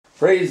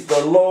Praise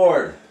the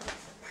Lord.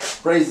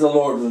 Praise the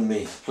Lord with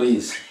me,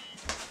 please.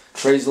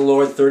 Praise the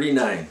Lord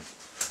 39.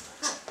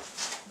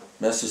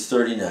 Message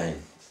 39.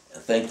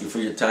 Thank you for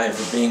your time,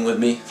 for being with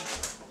me.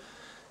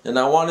 And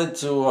I wanted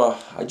to,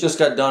 I just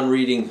got done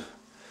reading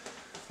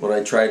what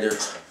I try to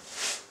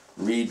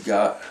read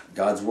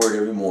God's Word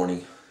every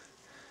morning,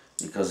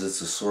 because it's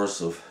a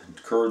source of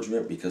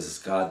encouragement, because it's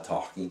God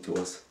talking to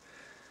us.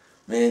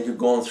 Man, you're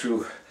going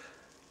through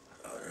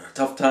a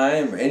tough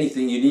time or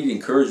anything, you need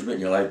encouragement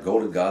in your life, go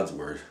to God's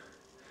Word.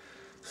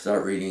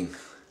 Start reading,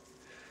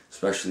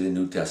 especially the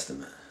New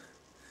Testament.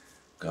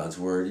 God's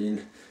Word.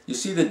 You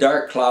see the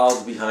dark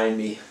clouds behind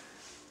me.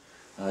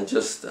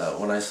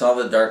 When I saw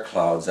the dark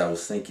clouds, I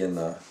was thinking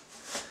the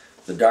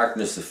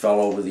darkness that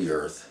fell over the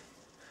earth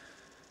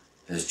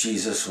as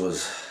Jesus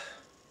was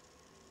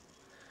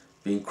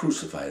being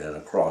crucified on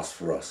a cross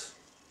for us.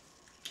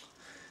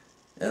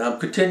 And I'm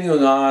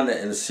continuing on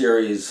in a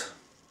series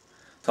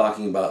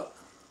talking about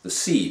the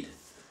seed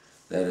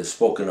that is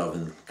spoken of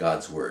in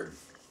God's Word.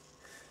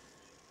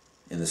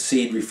 And the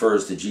seed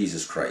refers to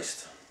Jesus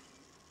Christ.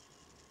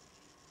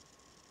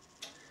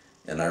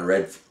 And I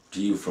read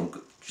to you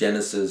from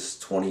Genesis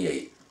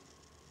 28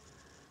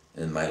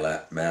 in my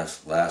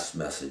last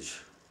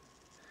message.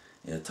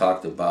 And it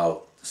talked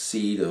about the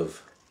seed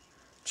of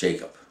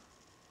Jacob.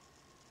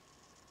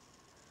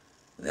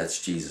 And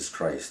that's Jesus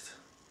Christ.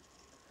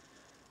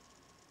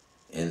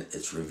 And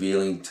it's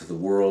revealing to the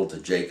world, to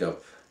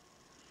Jacob,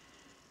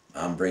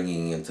 I'm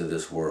bringing into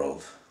this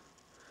world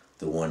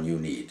the one you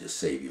need to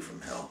save you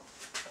from hell.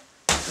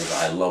 Because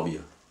I love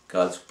you.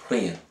 God's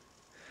plan,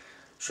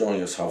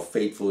 showing us how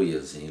faithful He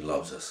is, and He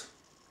loves us.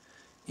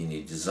 And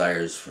He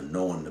desires for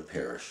no one to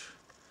perish,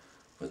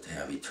 but to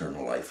have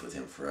eternal life with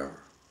Him forever.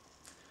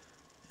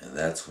 And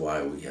that's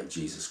why we have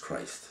Jesus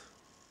Christ.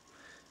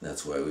 And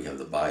that's why we have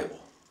the Bible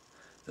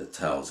that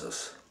tells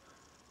us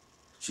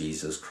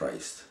Jesus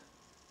Christ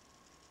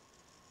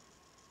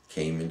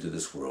came into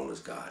this world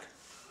as God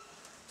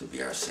to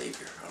be our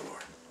Savior, our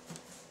Lord.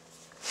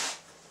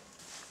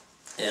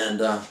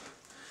 And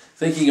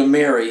thinking of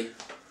Mary,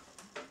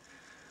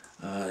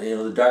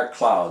 the dark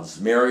clouds.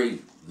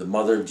 Mary, the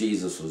mother of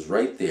Jesus, was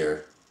right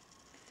there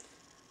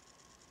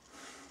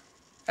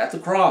at the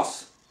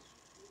cross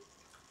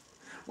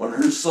when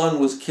her son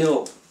was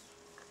killed.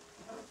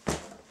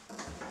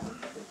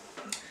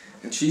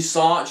 And she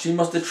saw it, she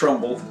must have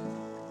trembled.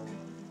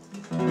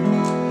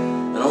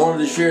 And I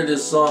wanted to share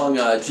this song,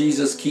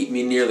 Jesus Keep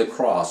Me Near the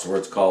Cross, or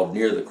it's called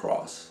Near the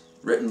Cross,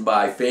 written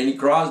by Fanny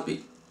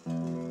Crosby.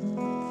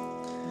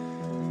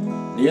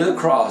 Near the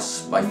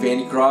Cross by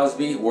Fanny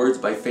Crosby, words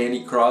by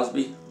Fanny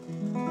Crosby.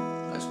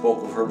 I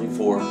spoke of her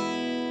before.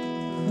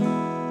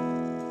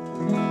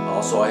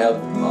 Also, I have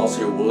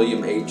here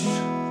William H.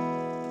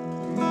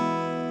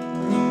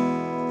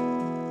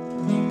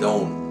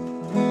 Doane,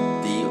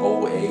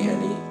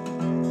 D-O-A-N-E.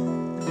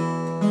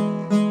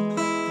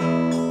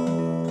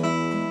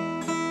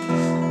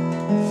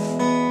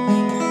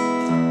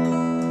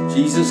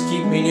 Jesus,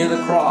 keep me near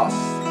the cross.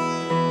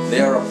 They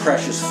are a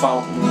precious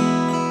fountain.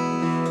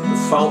 The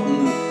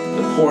fountain,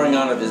 the pouring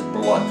out of His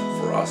blood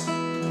for us.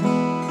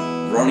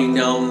 Running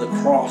down the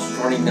cross,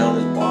 running down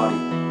His body.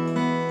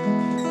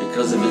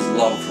 Because of His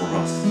love for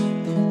us.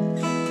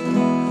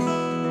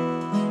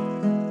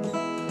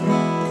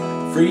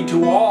 Free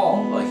to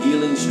all, a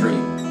healing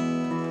stream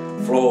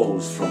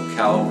flows from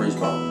Calvary's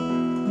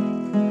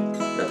mountain.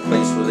 That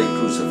place where they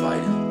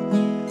crucified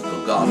Him.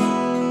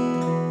 Golgotha.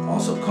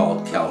 Also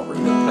called Calvary,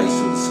 the place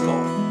of the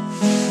skull.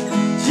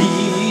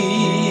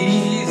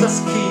 Jesus,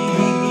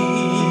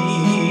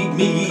 keep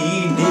me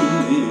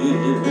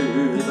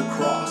near the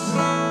cross.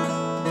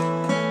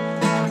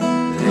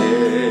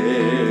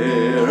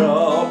 There a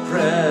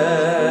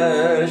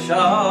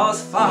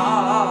precious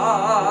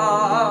fountain,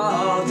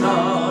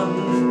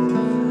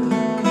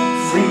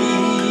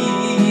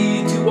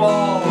 free to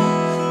all,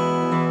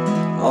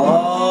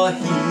 a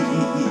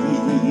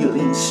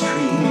healing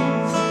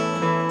stream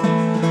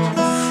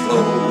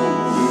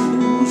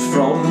flows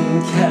from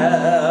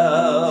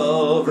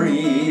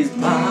Calvary's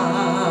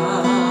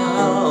mountain.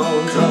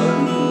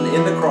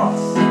 In the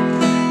cross, in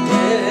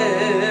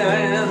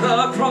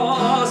the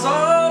cross,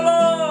 oh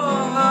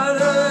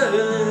Lord,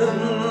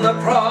 in the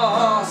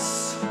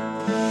cross,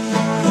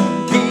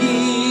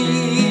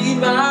 be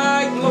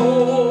my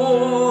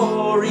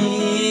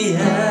glory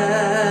ever,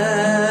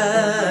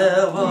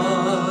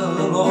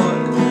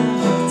 Lord,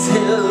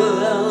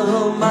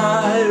 till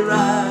my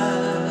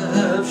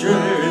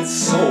raptured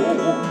soul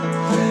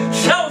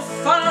shall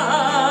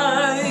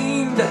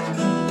find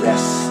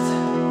rest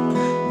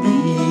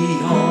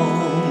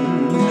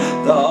beyond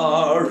the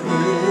river.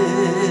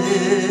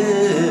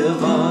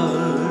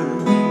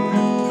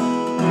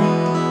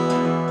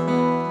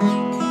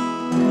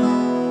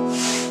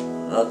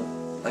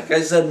 Like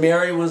I said,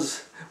 Mary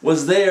was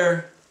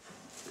there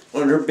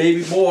when her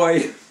baby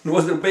boy,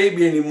 wasn't a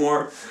baby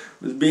anymore,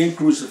 was being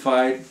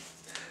crucified.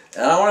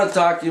 And I want to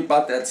talk to you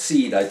about that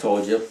seed I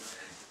told you.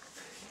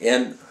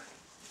 And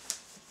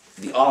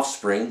the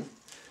offspring,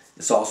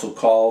 it's also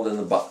called in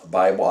the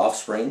Bible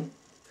offspring.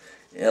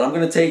 And I'm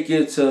going to take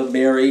you to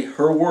Mary,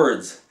 her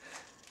words,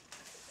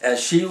 as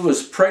she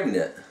was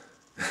pregnant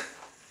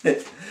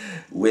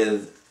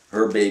with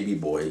her baby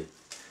boy,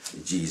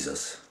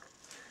 Jesus.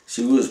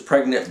 She was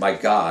pregnant by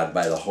God,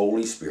 by the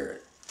Holy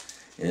Spirit.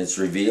 And it's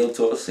revealed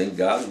to us in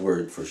God's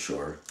Word for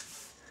sure.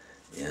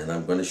 And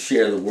I'm going to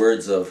share the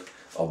words of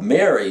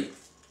Mary,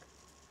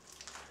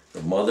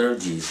 the mother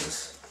of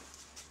Jesus,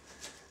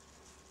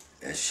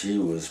 as she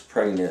was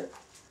pregnant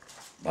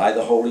by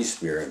the Holy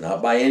Spirit,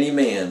 not by any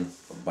man,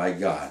 but by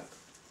God.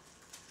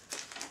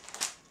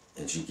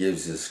 And she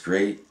gives us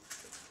great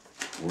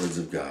words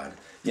of God.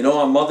 You know,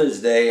 on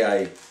Mother's Day,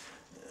 I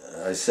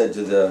said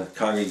to the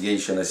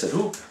congregation, I said,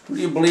 who do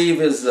you believe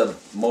is the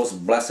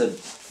most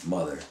blessed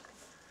mother?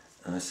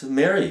 And I said,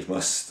 Mary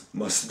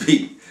must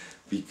be,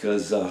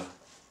 because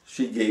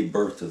she gave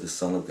birth to the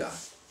Son of God,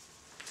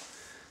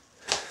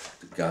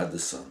 to God the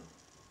Son.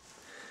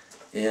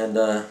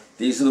 And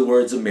these are the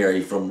words of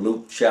Mary from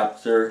Luke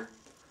chapter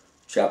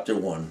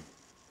 1,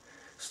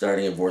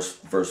 starting at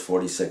verse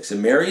 46.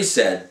 And Mary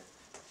said,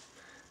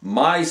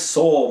 my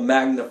soul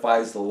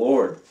magnifies the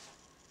Lord,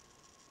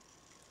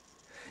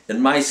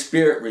 and my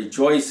spirit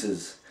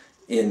rejoices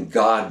in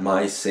God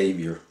my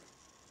Savior.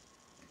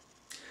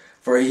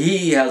 For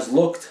he has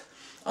looked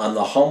on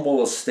the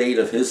humble estate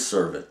of his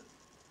servant.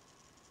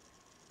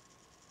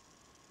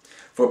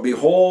 For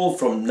behold,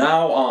 from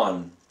now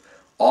on,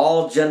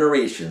 all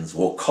generations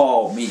will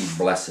call me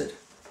blessed.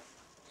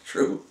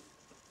 True.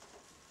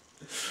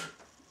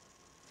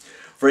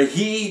 For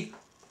he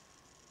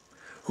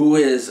who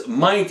is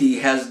mighty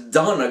has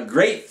done a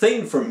great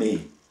thing for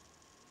me,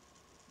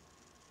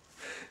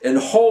 and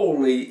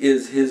holy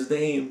is his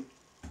name.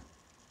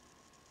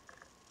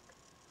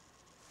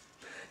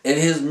 And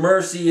his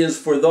mercy is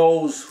for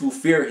those who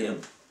fear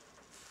him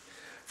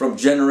from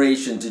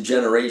generation to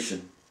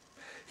generation.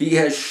 He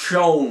has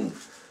shown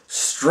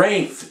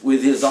strength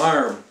with his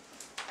arm.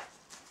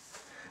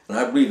 And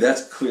I believe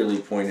that's clearly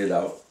pointed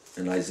out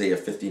in Isaiah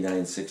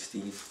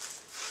 59:16.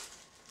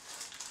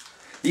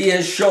 He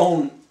has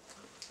shown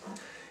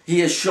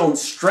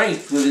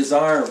strength with his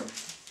arm.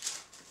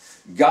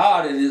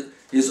 God in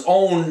his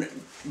own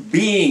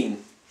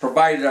being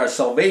provided our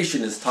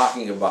salvation is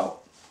talking about.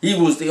 He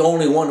was the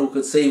only one who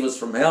could save us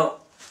from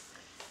hell.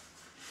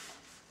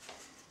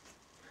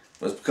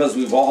 It was because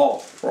we're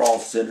all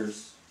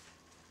sinners.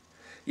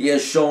 He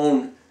has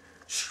shown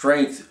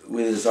strength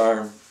with his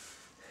arm.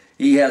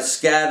 He has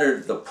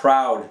scattered the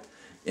proud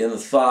in the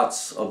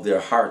thoughts of their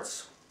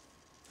hearts.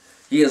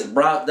 He has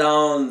brought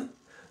down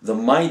the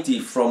mighty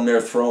from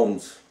their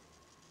thrones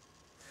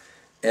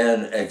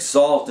and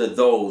exalted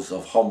those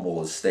of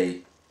humble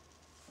estate.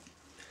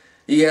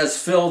 He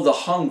has filled the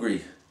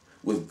hungry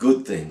with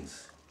good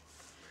things,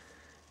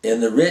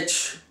 and the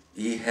rich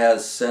he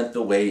has sent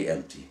away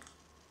empty.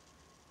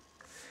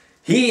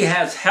 He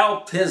has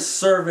helped his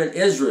servant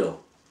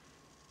Israel.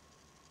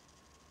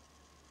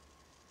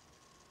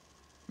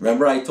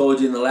 Remember I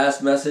told you in the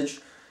last message,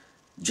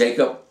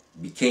 Jacob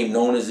became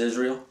known as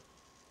Israel?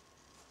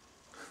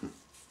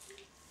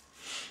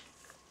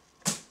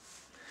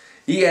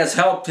 He has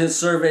helped his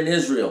servant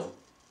Israel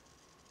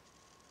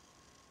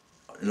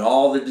and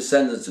all the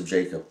descendants of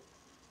Jacob.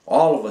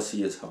 All of us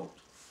he has helped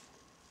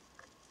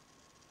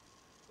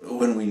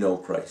when we know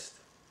Christ.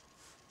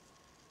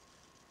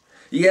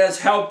 He has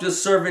helped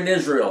his servant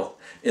Israel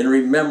in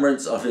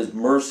remembrance of his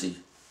mercy.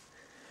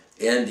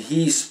 And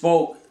he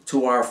spoke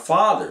to our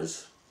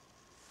fathers,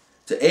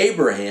 to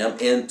Abraham,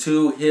 and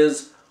to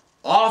his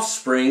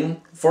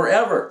offspring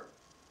forever.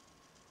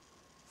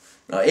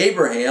 Now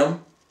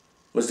Abraham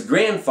was the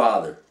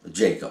grandfather of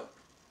Jacob.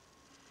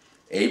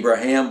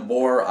 Abraham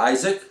bore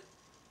Isaac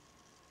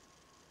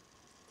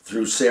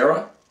through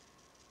Sarah.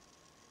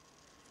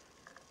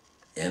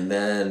 And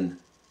then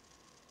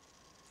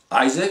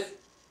Isaac,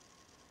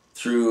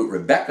 through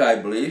Rebekah, I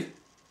believe,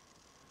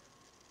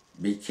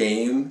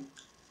 became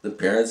the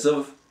parents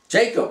of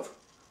Jacob,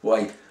 who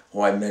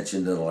I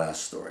mentioned in the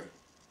last story.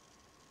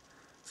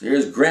 So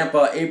here's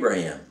Grandpa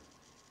Abraham.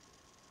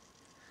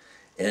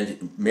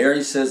 And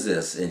Mary says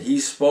this, and he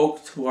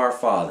spoke to our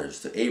fathers,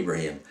 to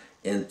Abraham,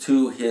 and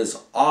to his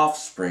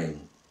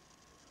offspring,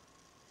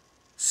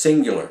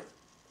 singular.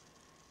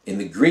 In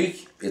the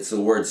Greek, it's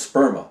the word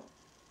sperma.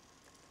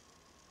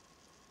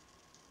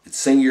 It's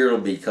singular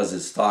because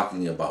it's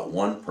talking about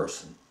one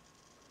person,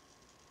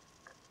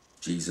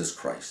 Jesus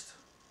Christ.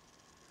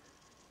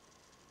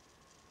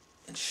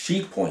 And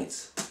she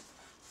points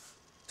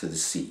to the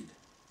seed,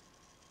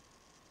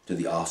 to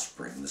the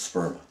offspring, the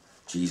sperma,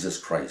 Jesus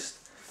Christ,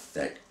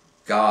 that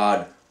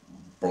God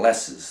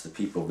blesses the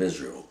people of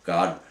Israel.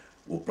 God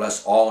will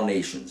bless all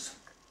nations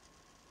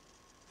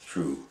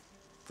through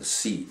the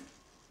seed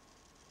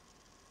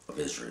of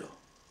Israel,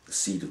 the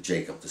seed of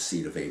Jacob, the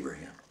seed of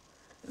Abraham.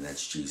 And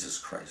that's Jesus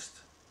Christ.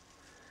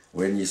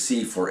 When you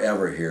see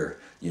forever here,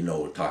 you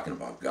know we're talking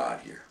about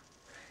God here.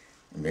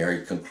 And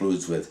Mary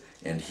concludes with,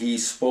 and he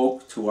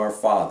spoke to our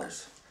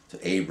fathers,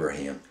 to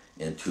Abraham,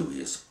 and to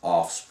his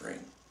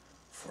offspring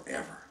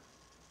forever.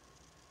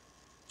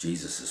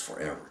 Jesus is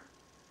forever.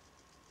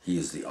 He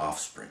is the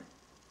offspring.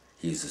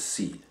 He's the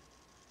seed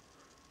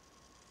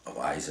of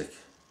Isaac,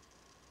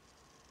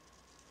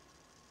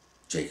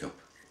 Jacob,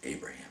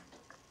 Abraham.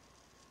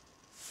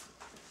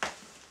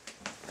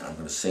 And I'm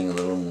going to sing a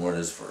little more of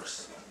this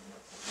verse.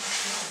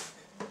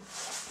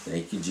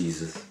 Thank you,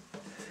 Jesus.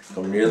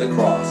 Come near the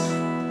cross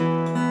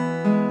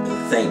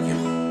and thank Him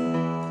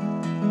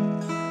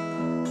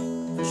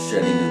for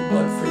shedding His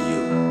blood for you.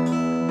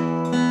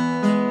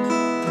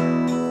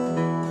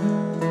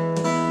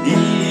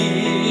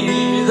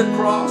 Near the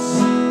cross,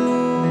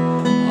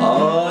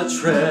 a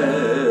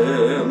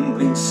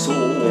trembling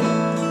soul,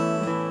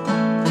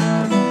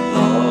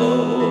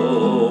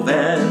 love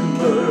and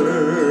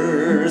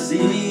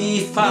mercy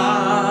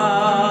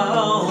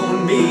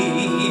found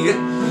me.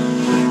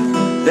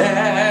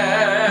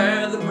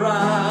 There the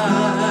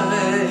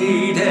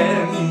bright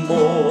and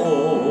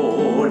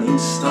morning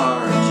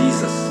star,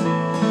 Jesus,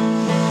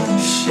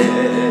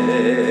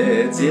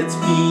 sheds its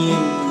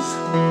beams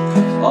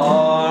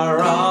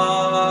around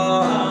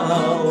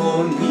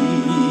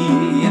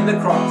me. In the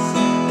cross,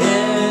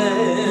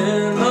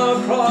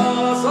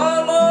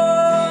 our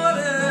Lord,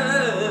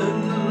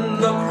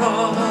 in the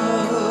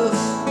cross,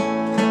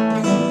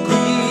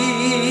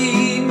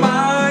 be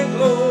my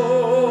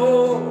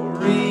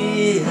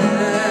glory heaven,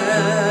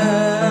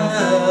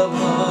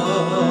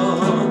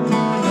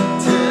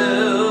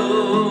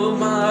 till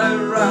my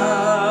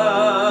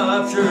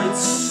raptured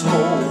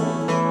soul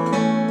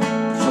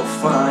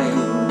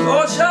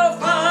shall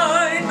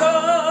find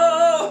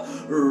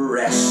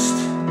rest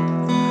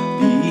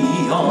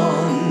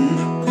beyond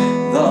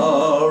the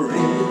river.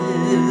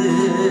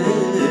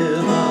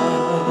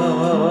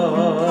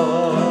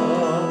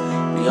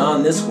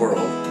 Beyond this world,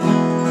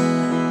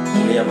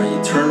 we have an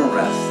eternal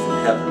rest in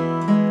heaven.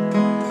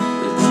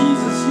 With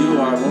Jesus, you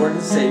are Lord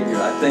and Savior.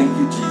 I thank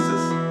you,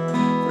 Jesus,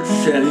 for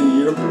shedding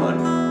your blood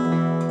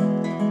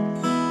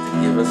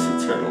to give us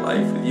eternal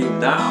life with you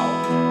now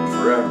and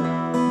forever.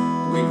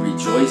 We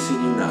rejoice in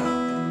you now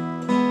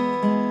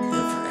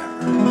and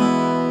forever.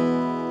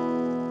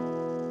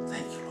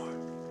 Thank you, Lord.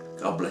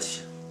 God bless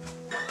you.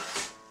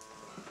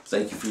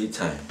 Thank you for your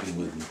time being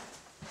with me.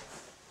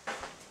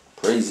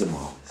 Praise Him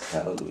always.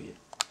 Hallelujah.